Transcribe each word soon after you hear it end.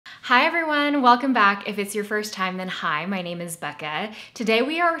Hi everyone, welcome back. If it's your first time, then hi, my name is Becca. Today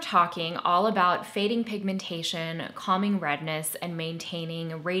we are talking all about fading pigmentation, calming redness, and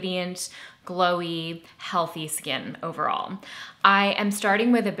maintaining radiant, glowy, healthy skin overall. I am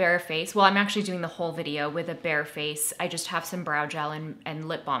starting with a bare face. Well, I'm actually doing the whole video with a bare face. I just have some brow gel and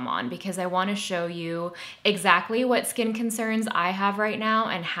lip balm on because I want to show you exactly what skin concerns I have right now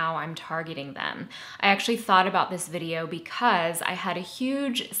and how I'm targeting them. I actually thought about this video because I had a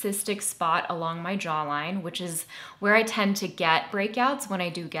huge cystic spot along my jawline, which is where I tend to get breakouts when I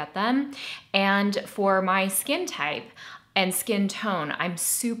do get them. And for my skin type, and skin tone, I'm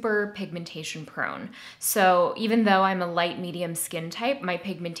super pigmentation prone. So even though I'm a light medium skin type, my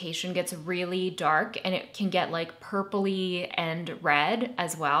pigmentation gets really dark and it can get like purpley and red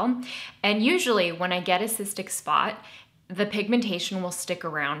as well. And usually when I get a cystic spot, the pigmentation will stick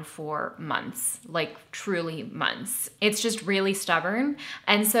around for months, like truly months. It's just really stubborn.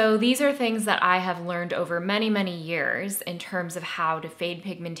 And so these are things that I have learned over many, many years in terms of how to fade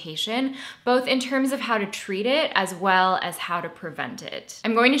pigmentation, both in terms of how to treat it as well as how to prevent it.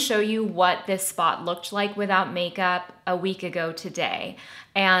 I'm going to show you what this spot looked like without makeup a week ago today.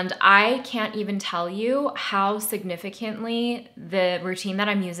 And I can't even tell you how significantly the routine that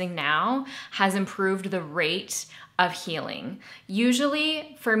I'm using now has improved the rate of healing.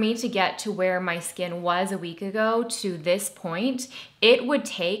 Usually for me to get to where my skin was a week ago to this point, it would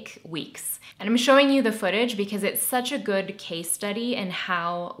take weeks. And I'm showing you the footage because it's such a good case study in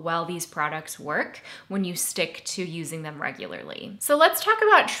how well these products work when you stick to using them regularly. So let's talk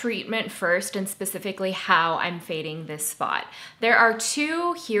about treatment first and specifically how I'm fading this spot. There are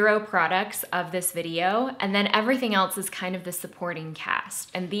two hero products of this video and then everything else is kind of the supporting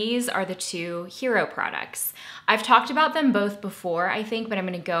cast. And these are the two hero products. I've talked about them both before, I think, but I'm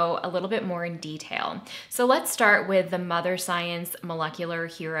gonna go a little bit more in detail. So let's start with the Mother Science Molecular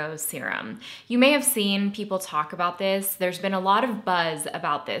Hero Serum. You may have seen people talk about this. There's been a lot of buzz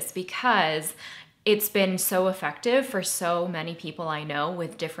about this because it's been so effective for so many people I know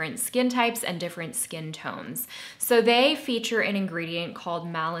with different skin types and different skin tones. So they feature an ingredient called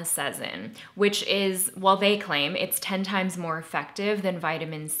malicesin, which is, well, they claim it's 10 times more effective than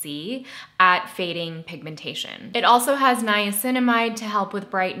vitamin C at fading pigmentation. It also has niacinamide to help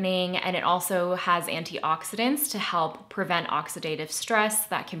with brightening, and it also has antioxidants to help prevent oxidative stress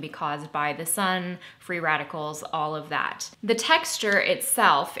that can be caused by the sun, free radicals, all of that. The texture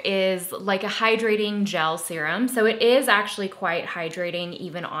itself is like a hydrating gel serum, so it is actually quite hydrating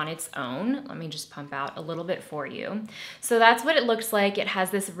even on its own. Let me just pump out a little bit for you. So that's what it looks like. It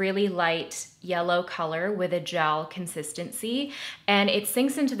has this really light yellow color with a gel consistency, and it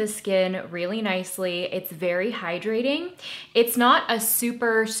sinks into the skin really nicely. It's very hydrating. It's not a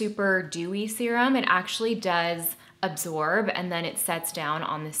super dewy serum. It actually does absorb and then it sets down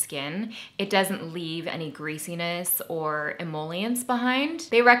on the skin. It doesn't leave any greasiness or emollients behind.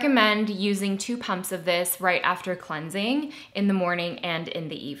 They recommend using 2 pumps of this right after cleansing in the morning and in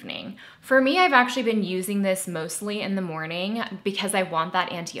the evening. For me, I've actually been using this mostly in the morning because I want that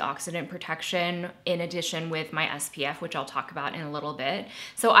antioxidant protection in addition with my SPF, which I'll talk about in a little bit.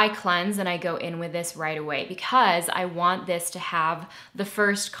 So I cleanse and I go in with this right away because I want this to have the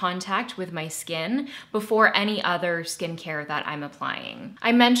first contact with my skin before any other skincare that I'm applying.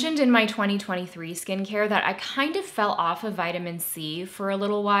 I mentioned in my 2023 skincare that I kind of fell off of vitamin C for a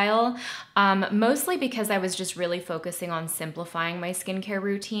little while, mostly because I was just really focusing on simplifying my skincare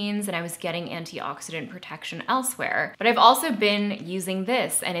routines and I was getting antioxidant protection elsewhere. But I've also been using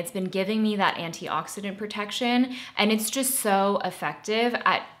this and it's been giving me that antioxidant protection, and it's just so effective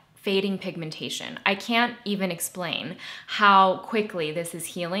at fading pigmentation. I can't even explain how quickly this is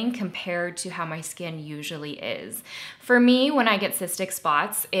healing compared to how my skin usually is. For me, when I get cystic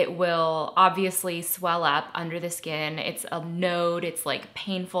spots, it will obviously swell up under the skin. It's a node, it's like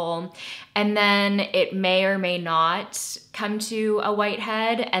painful, and then it may or may not come to a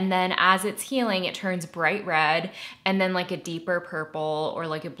whitehead, and then as it's healing, it turns bright red and then like a deeper purple or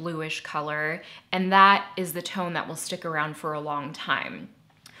like a bluish color, and that is the tone that will stick around for a long time.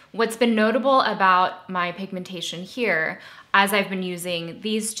 What's been notable about my pigmentation here, as I've been using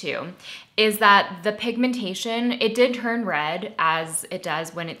these two, is that the pigmentation, it did turn red as it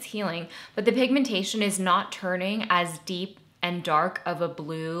does when it's healing, but the pigmentation is not turning as deep and dark of a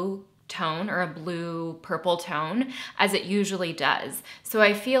blue tone or a blue purple tone as it usually does. So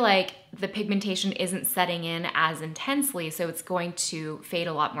I feel like the pigmentation isn't setting in as intensely, so it's going to fade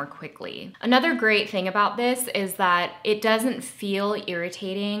a lot more quickly. Another great thing about this is that it doesn't feel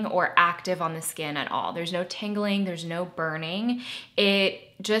irritating or active on the skin at all. There's no tingling, there's no burning. It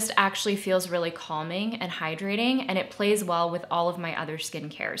just actually feels really calming and hydrating, and it plays well with all of my other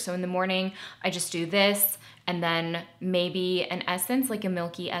skincare. So in the morning, I just do this, and then maybe an essence, like a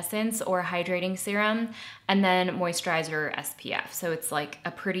milky essence or a hydrating serum, and then moisturizer, SPF. So it's like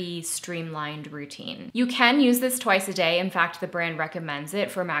a pretty streamlined routine. You can use this twice a day. In fact, the brand recommends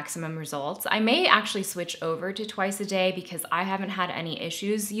it for maximum results. I may actually switch over to twice a day because I haven't had any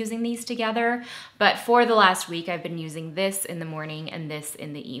issues using these together, but for the last week, I've been using this in the morning and this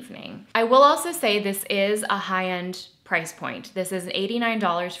in the evening. I will also say this is a high-end price point. This is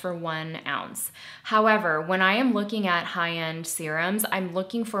 $89 for 1 ounce. However, when I am looking at high-end serums, I'm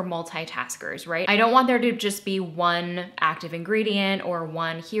looking for multitaskers, right? I don't want there to just be one active ingredient or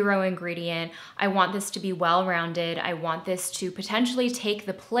one hero ingredient. I want this to be well-rounded. I want this to potentially take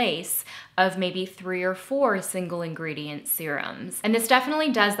the place of maybe 3 or 4 single ingredient serums. And this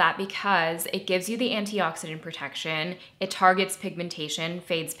definitely does that because it gives you the antioxidant protection, it targets pigmentation,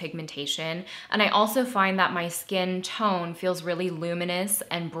 fades pigmentation, and I also find that my skin tone feels really luminous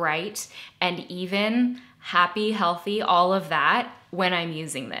and bright and even, happy, healthy, all of that when I'm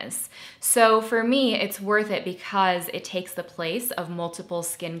using this. So for me, it's worth it because it takes the place of multiple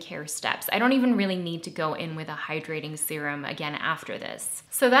skincare steps. I don't even really need to go in with a hydrating serum again after this.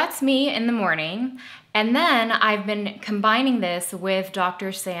 So that's me in the morning. And then I've been combining this with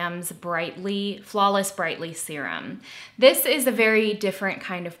Dr. Sam's Flawless Brightly Serum. This is a very different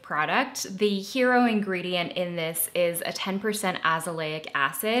kind of product. The hero ingredient in this is a 10% azelaic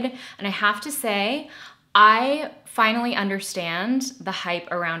acid. And I have to say, I finally understand the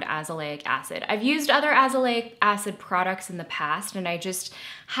hype around azelaic acid. I've used other azelaic acid products in the past and I just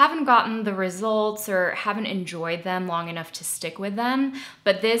haven't gotten the results or haven't enjoyed them long enough to stick with them,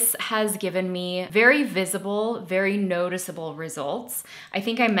 but this has given me very visible, very noticeable results. I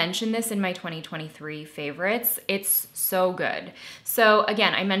think I mentioned this in my 2023 favorites. It's so good. So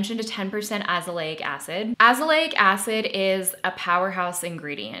again, I mentioned a 10% azelaic acid. Azelaic acid is a powerhouse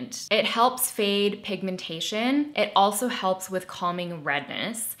ingredient. It helps fade pigmentation. It also helps with calming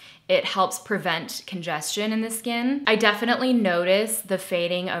redness. It helps prevent congestion in the skin. I definitely notice the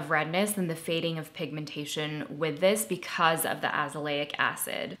fading of redness and the fading of pigmentation with this because of the azelaic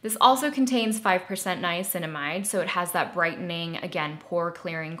acid. This also contains 5% niacinamide, so it has that brightening, again, pore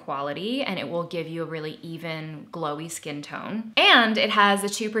clearing quality, and it will give you a really even, glowy skin tone. And it has a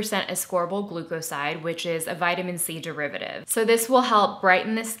 2% ascorbyl glucoside, which is a vitamin C derivative. So this will help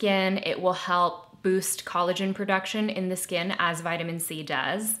brighten the skin, it will help boost collagen production in the skin as vitamin C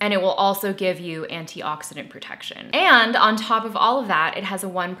does, and it will also give you antioxidant protection. And on top of all of that, it has a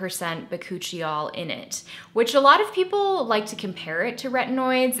 1% bakuchiol in it, which a lot of people like to compare it to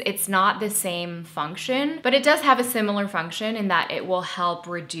retinoids. It's not the same function, but it does have a similar function in that it will help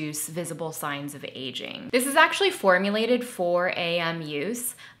reduce visible signs of aging. This is actually formulated for AM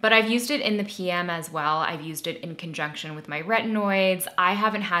use, but I've used it in the PM as well. I've used it in conjunction with my retinoids. I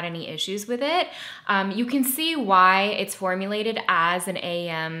haven't had any issues with it. You can see why it's formulated as an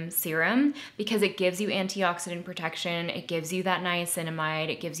AM serum because it gives you antioxidant protection, it gives you that niacinamide,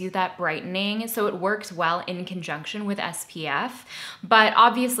 it gives you that brightening, so it works well in conjunction with SPF, but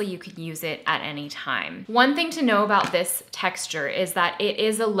obviously you can use it at any time. One thing to know about this texture is that it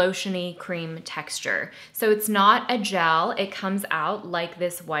is a lotiony cream texture. So it's not a gel, it comes out like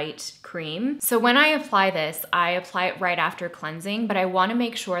this white cream. So when I apply this, I apply it right after cleansing, but I want to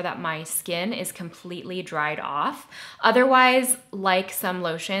make sure that my skin is completely dried off. Otherwise, like some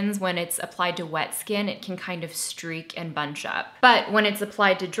lotions, when it's applied to wet skin, it can kind of streak and bunch up. But when it's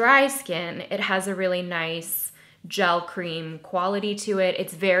applied to dry skin, it has a really nice gel cream quality to it.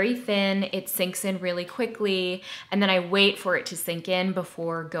 It's very thin, it sinks in really quickly, and then I wait for it to sink in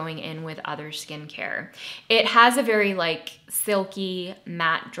before going in with other skincare. It has a very like silky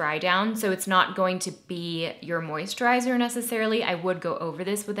matte dry down, so it's not going to be your moisturizer necessarily. I would go over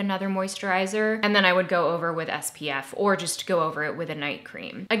this with another moisturizer, and then I would go over with SPF or just go over it with a night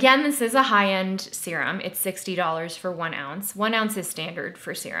cream. Again, this is a high-end serum. It's $60 for 1 ounce. 1 ounce is standard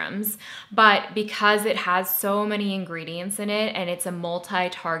for serums, but because it has so many ingredients in it and it's a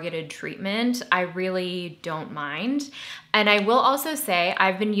multi-targeted treatment, I really don't mind. And I will also say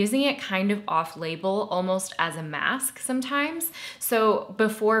I've been using it kind of off-label, almost as a mask sometimes. So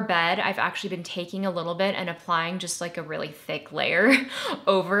before bed, I've actually been taking a little bit and applying just like a really thick layer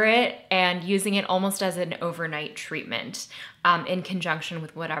over it and using it almost as an overnight treatment. In conjunction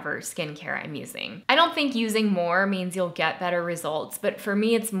with whatever skincare I'm using. I don't think using more means you'll get better results, but for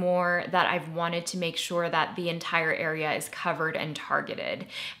me it's more that I've wanted to make sure that the entire area is covered and targeted.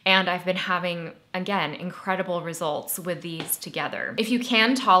 And I've been having, again, incredible results with these together. If you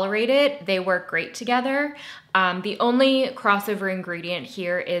can tolerate it, they work great together. The only crossover ingredient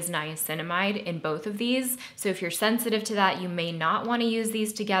here is niacinamide in both of these. So if you're sensitive to that, you may not want to use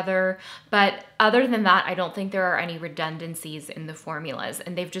these together. But other than that, I don't think there are any redundancies in the formulas,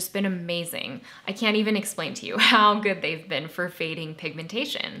 and they've just been amazing. I can't even explain to you how good they've been for fading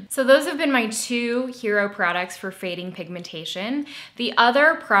pigmentation. So those have been my two hero products for fading pigmentation. The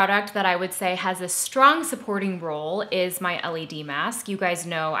other product that I would say has a strong supporting role is my LED mask. You guys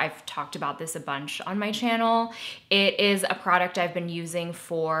know I've talked about this a bunch on my channel. It is a product I've been using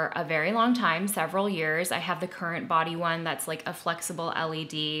for a very long time, several years. I have the current body one that's like a flexible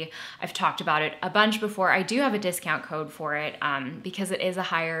LED. I've talked about it a bunch before. I do have a discount code for it because it is a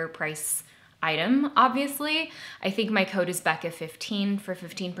higher price item, obviously. I think my code is Becca15 for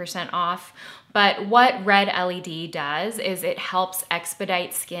 15% off. But what red LED does is it helps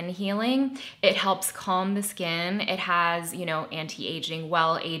expedite skin healing. It helps calm the skin. It has, you know, anti-aging,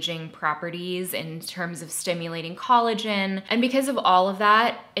 well-aging properties in terms of stimulating collagen. And because of all of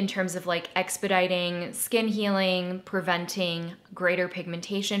that, in terms of like expediting skin healing, preventing greater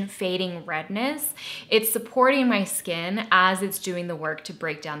pigmentation, fading redness, it's supporting my skin as it's doing the work to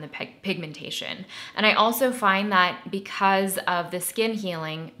break down the pigmentation. And I also find that because of the skin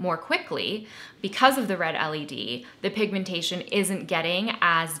healing more quickly, because of the red LED, the pigmentation isn't getting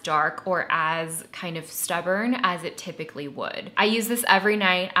as dark or as kind of stubborn as it typically would. I use this every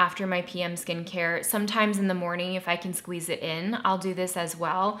night after my PM skincare. Sometimes in the morning, if I can squeeze it in, I'll do this as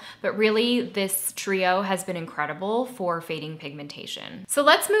well. But really, this trio has been incredible for fading pigmentation. So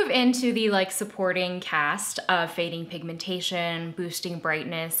let's move into the like supporting cast of fading pigmentation, boosting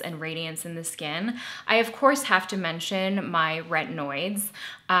brightness and radiance in the skin. I of course have to mention my retinoids.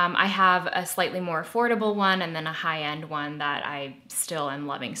 I have a slightly more affordable one and then a high-end one that I still am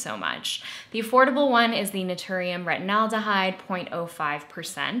loving so much. The affordable one is the Naturium retinaldehyde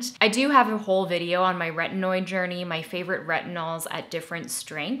 0.05%. I do have a whole video on my retinoid journey, my favorite retinols at different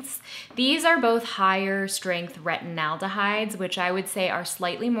strengths. These are both higher strength retinaldehydes, which I would say are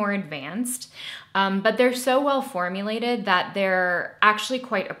slightly more advanced. But they're so well formulated that they're actually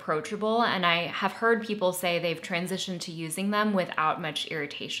quite approachable, and I have heard people say they've transitioned to using them without much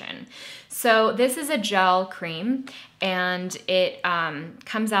irritation. So this is a gel cream, and it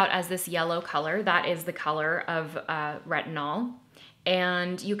comes out as this yellow color. That is the color of retinol,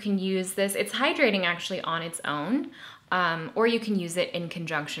 and you can use this. It's hydrating actually on its own. Or you can use it in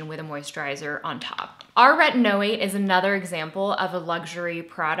conjunction with a moisturizer on top. Our retinoid is another example of a luxury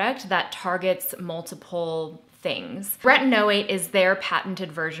product that targets multiple things. Retinoid is their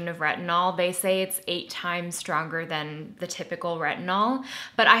patented version of retinol. They say it's 8 times stronger than the typical retinol,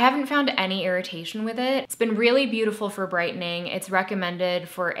 but I haven't found any irritation with it. It's been really beautiful for brightening. It's recommended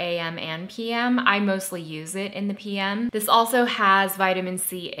for AM and PM. I mostly use it in the PM. This also has vitamin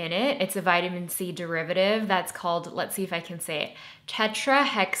C in it. It's a vitamin C derivative that's called, let's see if I can say it,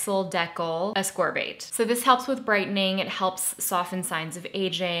 tetrahexyldecyl ascorbate. So this helps with brightening, it helps soften signs of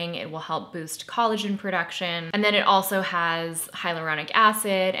aging, it will help boost collagen production, and then it also has hyaluronic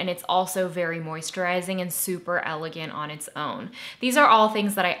acid, and it's also very moisturizing and super elegant on its own. These are all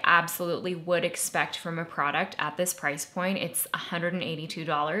things that I absolutely would expect from a product at this price point. It's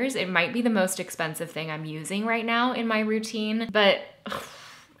 $182. It might be the most expensive thing I'm using right now in my routine, but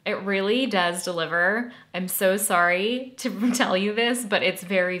it really does deliver. I'm so sorry to tell you this, but it's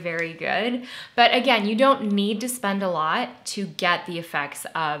very, very good. But again, you don't need to spend a lot to get the effects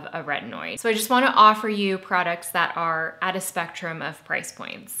of a retinoid. So I just want to offer you products that are at a spectrum of price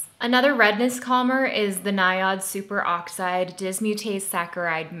points. Another redness calmer is the Niod Superoxide Dismutase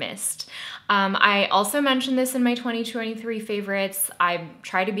Saccharide Mist. I also mentioned this in my 2023 favorites. I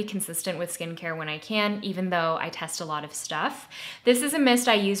try to be consistent with skincare when I can, even though I test a lot of stuff. This is a mist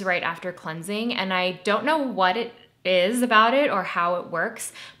I use right after cleansing, and I don't know what it is about it or how it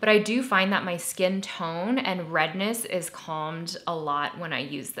works, but I do find that my skin tone and redness is calmed a lot when I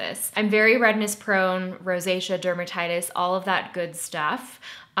use this. I'm very redness prone, rosacea, dermatitis, all of that good stuff.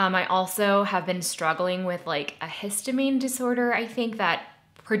 I also have been struggling with like a histamine disorder, I think, that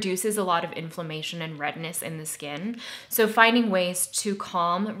produces a lot of inflammation and redness in the skin. So finding ways to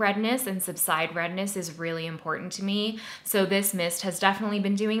calm redness and subside redness is really important to me. So this mist has definitely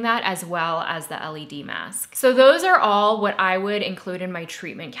been doing that, as well as the LED mask. So those are all what I would include in my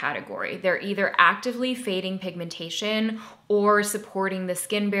treatment category. They're either actively fading pigmentation or supporting the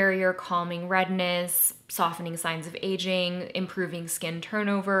skin barrier, calming redness, softening signs of aging, improving skin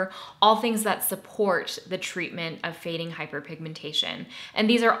turnover, all things that support the treatment of fading hyperpigmentation. And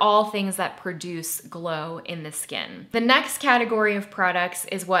these are all things that produce glow in the skin. The next category of products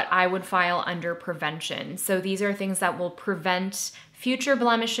is what I would file under prevention. So these are things that will prevent future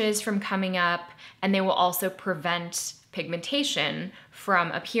blemishes from coming up, and they will also prevent pigmentation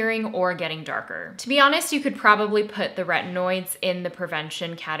from appearing or getting darker. To be honest, you could probably put the retinoids in the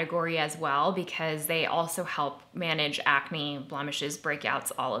prevention category as well, because they also help manage acne, blemishes,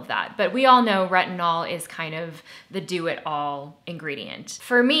 breakouts, all of that. But we all know retinol is kind of the do-it-all ingredient.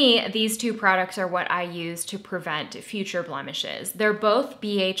 For me, these two products are what I use to prevent future blemishes. They're both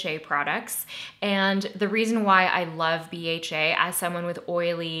BHA products, and the reason why I love BHA as someone with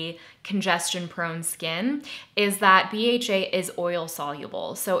oily, congestion-prone skin is that BHA is oil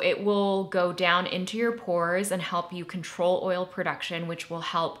soluble. So it will go down into your pores and help you control oil production, which will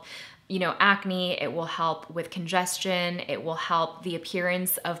help acne, it will help with congestion, it will help the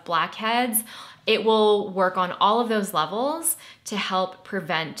appearance of blackheads. It will work on all of those levels to help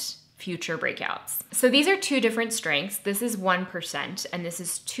prevent future breakouts. So these are two different strengths. This is 1% and this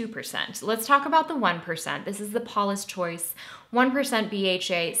is 2%. Let's talk about the 1%. This is the Paula's Choice 1%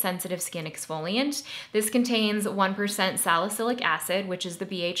 BHA sensitive skin exfoliant. This contains 1% salicylic acid, which is the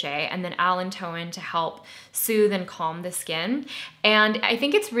BHA, and then allantoin to help soothe and calm the skin. And I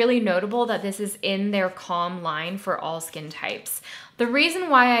think it's really notable that this is in their calm line for all skin types. The reason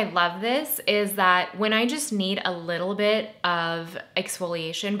why I love this is that when I just need a little bit of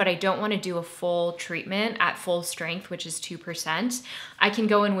exfoliation, but I don't want to do a full treatment at full strength, which is 2%, I can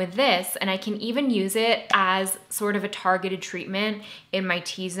go in with this, and I can even use it as sort of a targeted treatment in my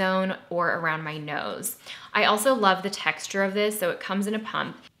T-zone or around my nose. I also love the texture of this, so it comes in a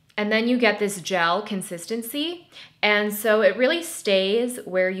pump. And then you get this gel consistency, and so it really stays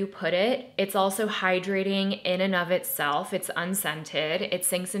where you put it. It's also hydrating in and of itself. It's unscented. It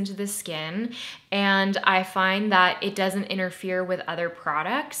sinks into the skin, and I find that it doesn't interfere with other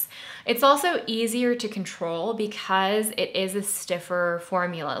products. It's also easier to control because it is a stiffer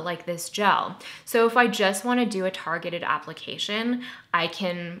formula like this gel. So if I just want to do a targeted application, I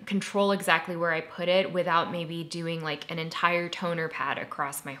can control exactly where I put it without maybe doing like an entire toner pad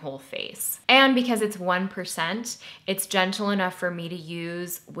across my whole face. And because it's 1%, it's gentle enough for me to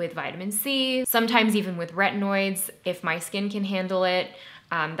use with vitamin C, sometimes even with retinoids if my skin can handle it.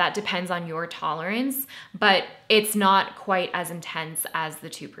 That depends on your tolerance, but it's not quite as intense as the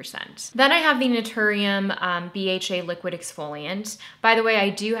 2%. Then I have the Naturium BHA liquid exfoliant. By the way, I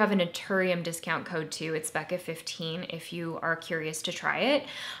do have a Naturium discount code too. It's Becca15 if you are curious to try it.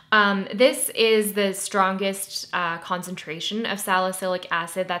 This is the strongest concentration of salicylic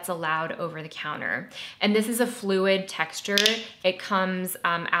acid that's allowed over the counter. And this is a fluid texture. It comes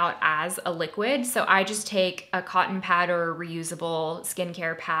out as a liquid. So I just take a cotton pad or a reusable skincare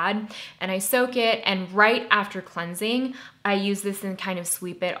pad and I soak it, and right after cleansing, I use this and kind of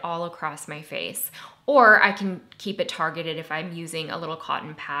sweep it all across my face. Or I can keep it targeted if I'm using a little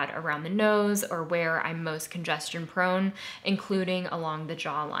cotton pad around the nose or where I'm most congestion prone, including along the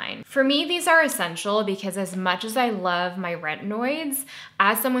jawline. For me, these are essential because as much as I love my retinoids,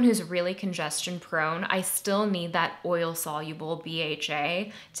 as someone who's really congestion prone, I still need that oil soluble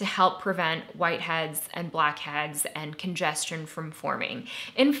BHA to help prevent whiteheads and blackheads and congestion from forming.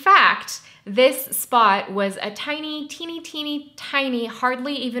 In fact, this spot was a tiny, teeny, tiny,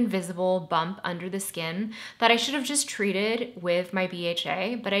 hardly even visible bump under the skin that I should have just treated with my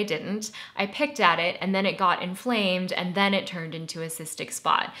BHA, but I didn't. I picked at it and then it got inflamed and then it turned into a cystic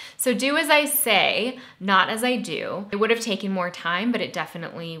spot. So do as I say, not as I do. It would have taken more time, but it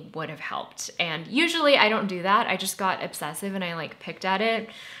definitely would have helped. And usually I don't do that. I just got obsessive and I like picked at it.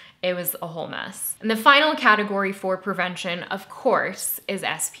 It was a whole mess. And the final category for prevention, of course, is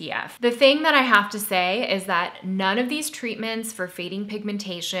SPF. The thing that I have to say is that none of these treatments for fading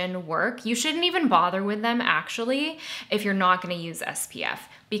pigmentation work. You shouldn't even bother with them actually if you're not gonna use SPF,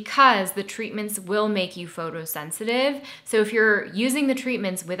 because the treatments will make you photosensitive. So if you're using the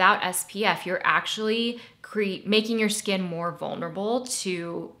treatments without SPF, you're actually making your skin more vulnerable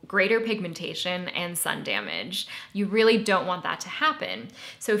to greater pigmentation and sun damage. You really don't want that to happen.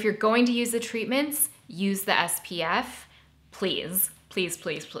 So if you're going to use the treatments, use the SPF, please. Please,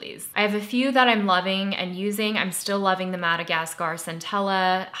 please, please. I have a few that I'm loving and using. I'm still loving the Madagascar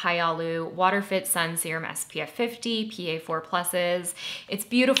Centella Hyalu Water Fit Sun Serum SPF 50 PA4 pluses. It's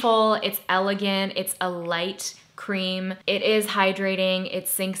beautiful, it's elegant, it's a light cream. It is hydrating, it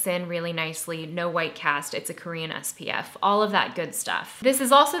sinks in really nicely, no white cast, it's a Korean SPF, all of that good stuff. This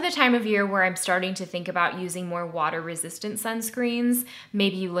is also the time of year where I'm starting to think about using more water-resistant sunscreens.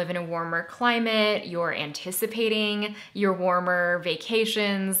 Maybe you live in a warmer climate, you're anticipating your warmer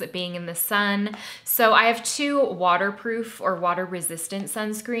vacations, being in the sun. So I have two waterproof or water-resistant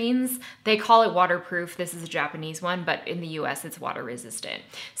sunscreens. They call it waterproof, this is a Japanese one, but in the US it's water-resistant.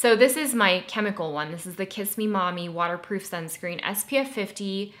 So this is my chemical one. This is the Kiss Me Mommy waterproof sunscreen SPF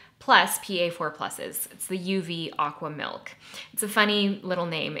 50 plus PA4 pluses. It's the UV Aqua Milk. It's a funny little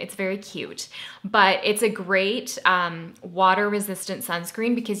name. It's very cute, but it's a great water resistant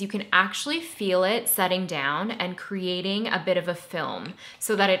sunscreen because you can actually feel it setting down and creating a bit of a film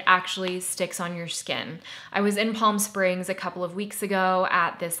so that it actually sticks on your skin. I was in Palm Springs a couple of weeks ago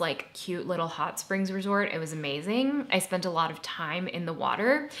at this like cute little hot springs resort. It was amazing. I spent a lot of time in the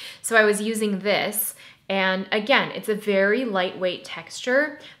water. So I was using this. And again, it's a very lightweight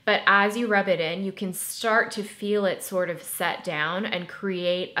texture, but as you rub it in, you can start to feel it sort of set down and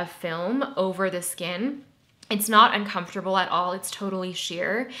create a film over the skin. It's not uncomfortable at all, it's totally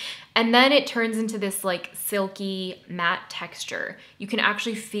sheer. And then it turns into this like silky matte texture. You can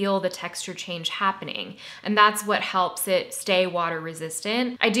actually feel the texture change happening. And that's what helps it stay water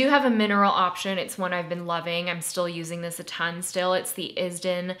resistant. I do have a mineral option. It's one I've been loving. I'm still using this a ton still. It's the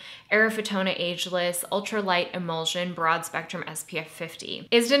Isden Aerofitona Ageless Ultralight Emulsion Broad Spectrum SPF 50.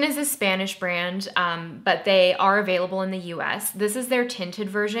 Isden is a Spanish brand, but they are available in the US. This is their tinted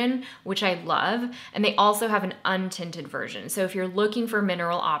version, which I love. And they also have an untinted version. So if you're looking for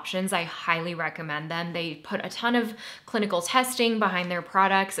mineral options, I highly recommend them. They put a ton of clinical testing behind their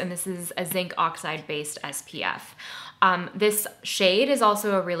products, and this is a zinc oxide based SPF. This shade is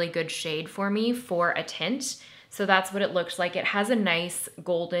also a really good shade for me for a tint. So that's what it looks like. It has a nice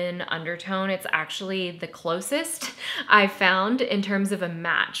golden undertone. It's actually the closest I've found in terms of a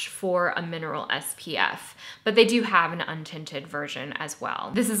match for a mineral SPF, but they do have an untinted version as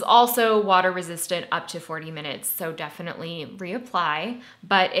well. This is also water resistant up to 40 minutes, so definitely reapply,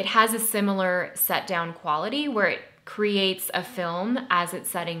 but it has a similar set down quality where it creates a film as it's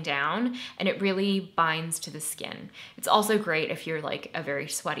setting down and it really binds to the skin. It's also great if you're like a very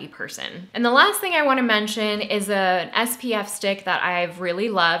sweaty person. And the last thing I want to mention is an SPF stick that I've really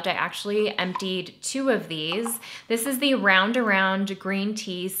loved. I actually emptied 2 of these. This is the Round Around Green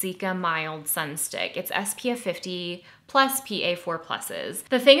Tea Cica Mild Sun Stick. It's SPF 50 plus PA4 pluses.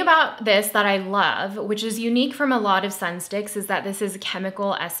 The thing about this that I love, which is unique from a lot of sun sticks, is that this is a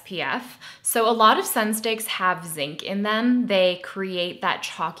chemical SPF. So a lot of sun sticks have zinc in them. They create that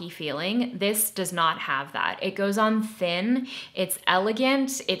chalky feeling. This does not have that. It goes on thin, it's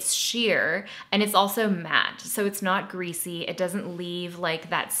elegant, it's sheer, and it's also matte. So it's not greasy. It doesn't leave like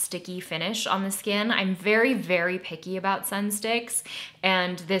that sticky finish on the skin. I'm very, very picky about sun sticks,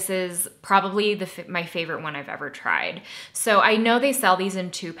 and this is probably my favorite one I've ever tried. So I know they sell these in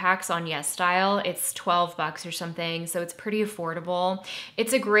 2-packs on YesStyle. It's $12 or something, so it's pretty affordable.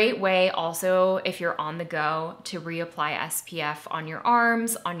 It's a great way also if you're on the go to reapply SPF on your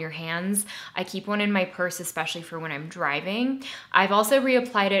arms, on your hands. I keep one in my purse, especially for when I'm driving. I've also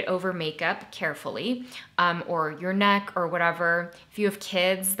reapplied it over makeup carefully, or your neck or whatever. If you have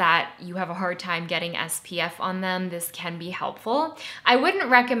kids that you have a hard time getting SPF on them, this can be helpful. I wouldn't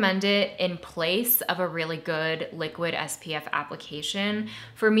recommend it in place of a really good liquid SPF application.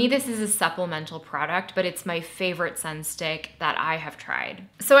 For me, this is a supplemental product, but it's my favorite sun stick that I have tried.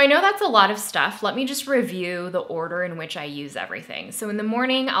 So I know that's a lot of stuff. Let me just review the order in which I use everything. So in the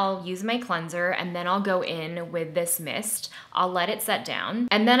morning, I'll use my cleanser and then I'll go in with this mist. I'll let it set down.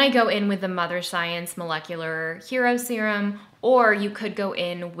 And then I go in with the Mother Science Molecular Hero Serum, or you could go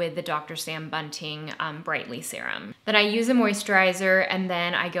in with the Dr. Sam Bunting Brightly Serum. Then I use a moisturizer, and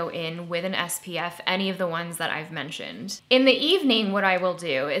then I go in with an SPF, any of the ones that I've mentioned. In the evening, what I will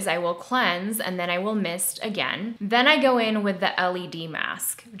do is I will cleanse, and then I will mist again. Then I go in with the LED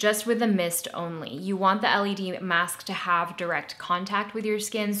mask, just with the mist only. You want the LED mask to have direct contact with your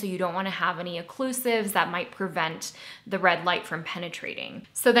skin, so you don't want to have any occlusives that might prevent the red light from penetrating.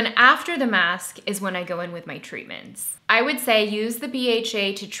 So then after the mask is when I go in with my treatments. I would say use the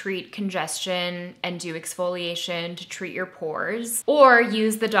BHA to treat congestion and do exfoliation to treat your pores, or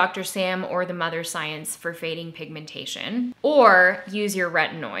use the Dr. Sam or the Mother Science for fading pigmentation, or use your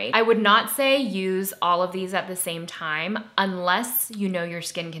retinoid. I would not say use all of these at the same time unless you know your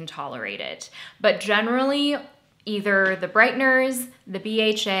skin can tolerate it. But generally, Either the brighteners, the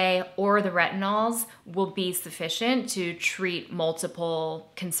BHA, or the retinols will be sufficient to treat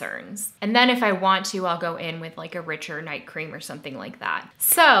multiple concerns. And then if I want to, I'll go in with like a richer night cream or something like that.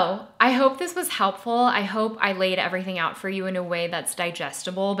 So I hope this was helpful. I hope I laid everything out for you in a way that's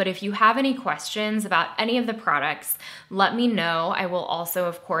digestible. But if you have any questions about any of the products, let me know. I will also,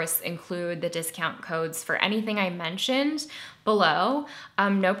 of course, include the discount codes for anything I mentioned below.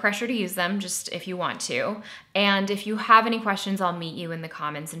 No pressure to use them, just if you want to. And if you have any questions, I'll meet you in the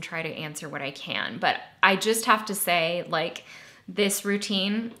comments and try to answer what I can. But I just have to say, like, this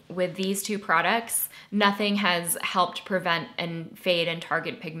routine with these two products, nothing has helped prevent and fade and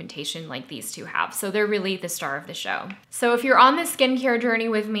target pigmentation like these two have. So they're really the star of the show. So if you're on this skincare journey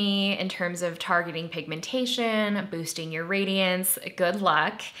with me in terms of targeting pigmentation, boosting your radiance, good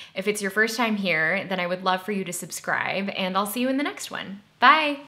luck. If it's your first time here, then I would love for you to subscribe, and I'll see you in the next one. Bye.